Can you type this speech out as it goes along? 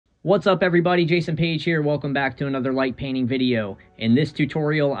What's up everybody, Jason Page here. Welcome back to another light painting video. In this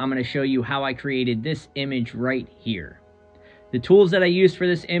tutorial, I'm going to show you how I created this image right here. The tools that I used for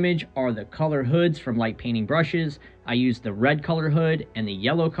this image are the color hoods from Light Painting Brushes. I used the red color hood and the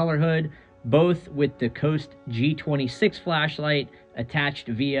yellow color hood, both with the Coast G26 flashlight attached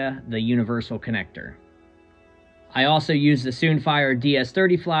via the universal connector. I also used the Soonfire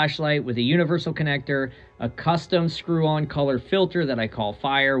DS30 flashlight with a universal connector, a custom screw-on color filter that I call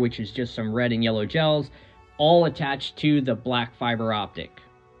Fire, which is just some red and yellow gels, all attached to the black fiber optic.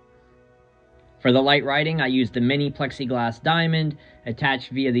 For the light writing, I used the mini plexiglass diamond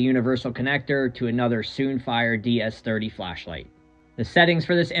attached via the universal connector to another Soonfire DS30 flashlight. The settings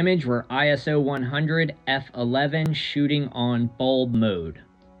for this image were ISO 100 f11 shooting on bulb mode.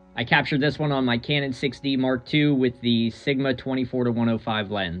 I captured this one on my Canon 6D Mark II with the Sigma 24-105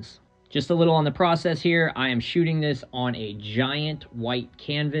 lens. Just a little on the process here, I am shooting this on a giant white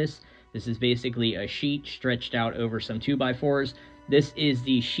canvas. This is basically a sheet stretched out over some 2x4s. This is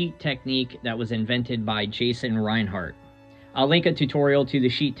the sheet technique that was invented by Jason Reinhardt. I'll link a tutorial to the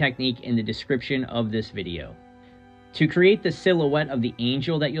sheet technique in the description of this video. To create the silhouette of the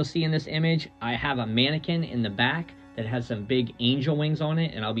angel that you'll see in this image, I have a mannequin in the back that has some big angel wings on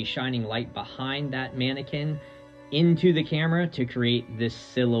it, and I'll be shining light behind that mannequin into the camera to create this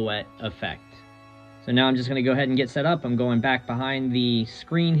silhouette effect. So now I'm just going to go ahead and get set up. I'm going back behind the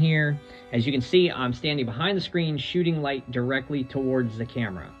screen here. As you can see, I'm standing behind the screen shooting light directly towards the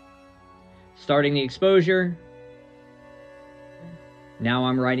camera. Starting the exposure. Now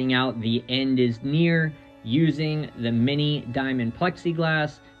I'm writing out the end is near using the mini diamond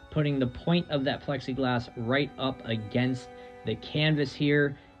plexiglass, putting the point of that plexiglass right up against the canvas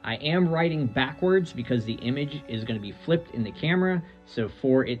here. I am writing backwards because the image is going to be flipped in the camera, so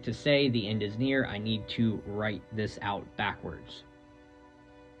for it to say the end is near, I need to write this out backwards.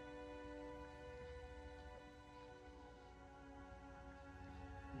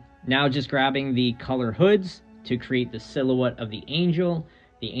 Now just grabbing the color hoods to create the silhouette of the angel.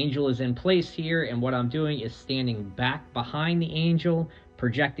 The angel is in place here, and what I'm doing is standing back behind the angel,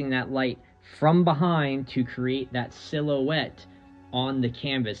 projecting that light from behind to create that silhouette on the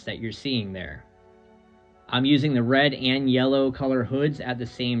canvas that you're seeing there. I'm using the red and yellow color hoods at the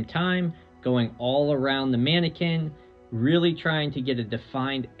same time, going all around the mannequin, really trying to get a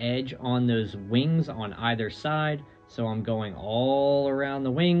defined edge on those wings on either side. So I'm going all around the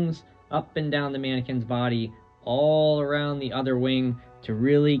wings, up and down the mannequin's body, all around the other wing to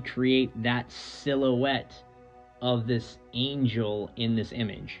really create that silhouette of this angel in this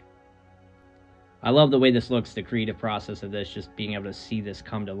image. I love the way this looks, the creative process of this, just being able to see this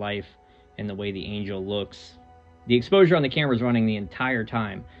come to life and the way the angel looks. The exposure on the camera is running the entire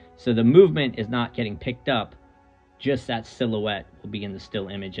time, so the movement is not getting picked up, just that silhouette will be in the still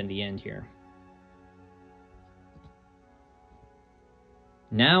image in the end here.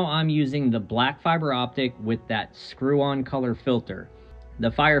 Now I'm using the black fiber optic with that screw-on color filter. The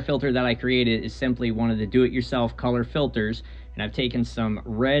fire filter that I created is simply one of the do-it-yourself color filters, and I've taken some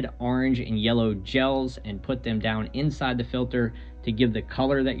red, orange, and yellow gels and put them down inside the filter to give the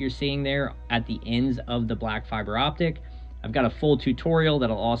color that you're seeing there at the ends of the black fiber optic. I've got a full tutorial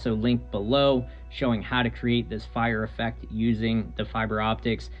that I'll also link below showing how to create this fire effect using the fiber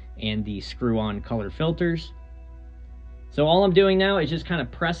optics and the screw-on color filters. So all I'm doing now is just kind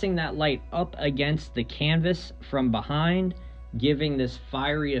of pressing that light up against the canvas from behind, giving this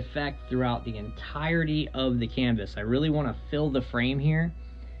fiery effect throughout the entirety of the canvas. I really want to fill the frame here.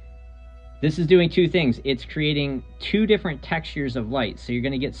 This is doing two things. It's creating two different textures of light. So you're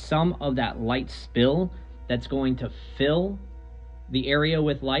going to get some of that light spill that's going to fill the area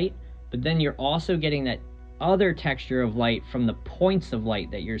with light, but then you're also getting that other texture of light from the points of light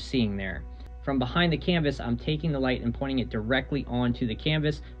that you're seeing there. From behind the canvas, I'm taking the light and pointing it directly onto the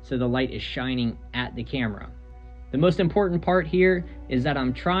canvas so the light is shining at the camera. The most important part here is that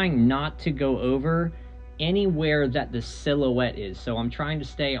I'm trying not to go over anywhere that the silhouette is. So I'm trying to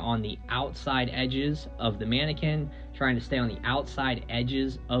stay on the outside edges of the mannequin, trying to stay on the outside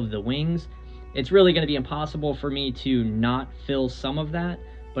edges of the wings. It's really going to be impossible for me to not fill some of that,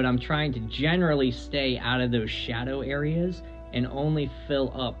 but I'm trying to generally stay out of those shadow areas and only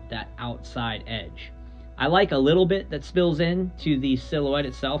fill up that outside edge. I like a little bit that spills in to the silhouette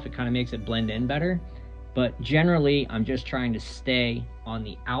itself. It kind of makes it blend in better. But generally, I'm just trying to stay on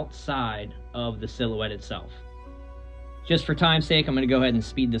the outside of the silhouette itself. Just for time's sake, I'm going to go ahead and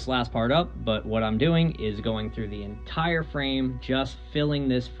speed this last part up, but what I'm doing is going through the entire frame, just filling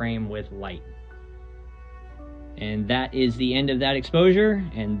this frame with light. And that is the end of that exposure,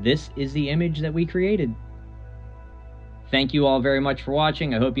 and this is the image that we created. Thank you all very much for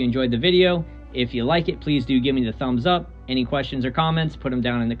watching. I hope you enjoyed the video. If you like it, please do give me the thumbs up. Any questions or comments, put them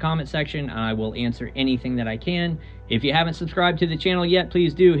down in the comment section. I will answer anything that I can. If you haven't subscribed to the channel yet,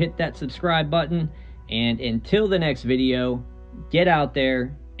 please do hit that subscribe button. And until the next video, get out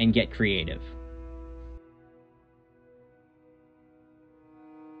there and get creative.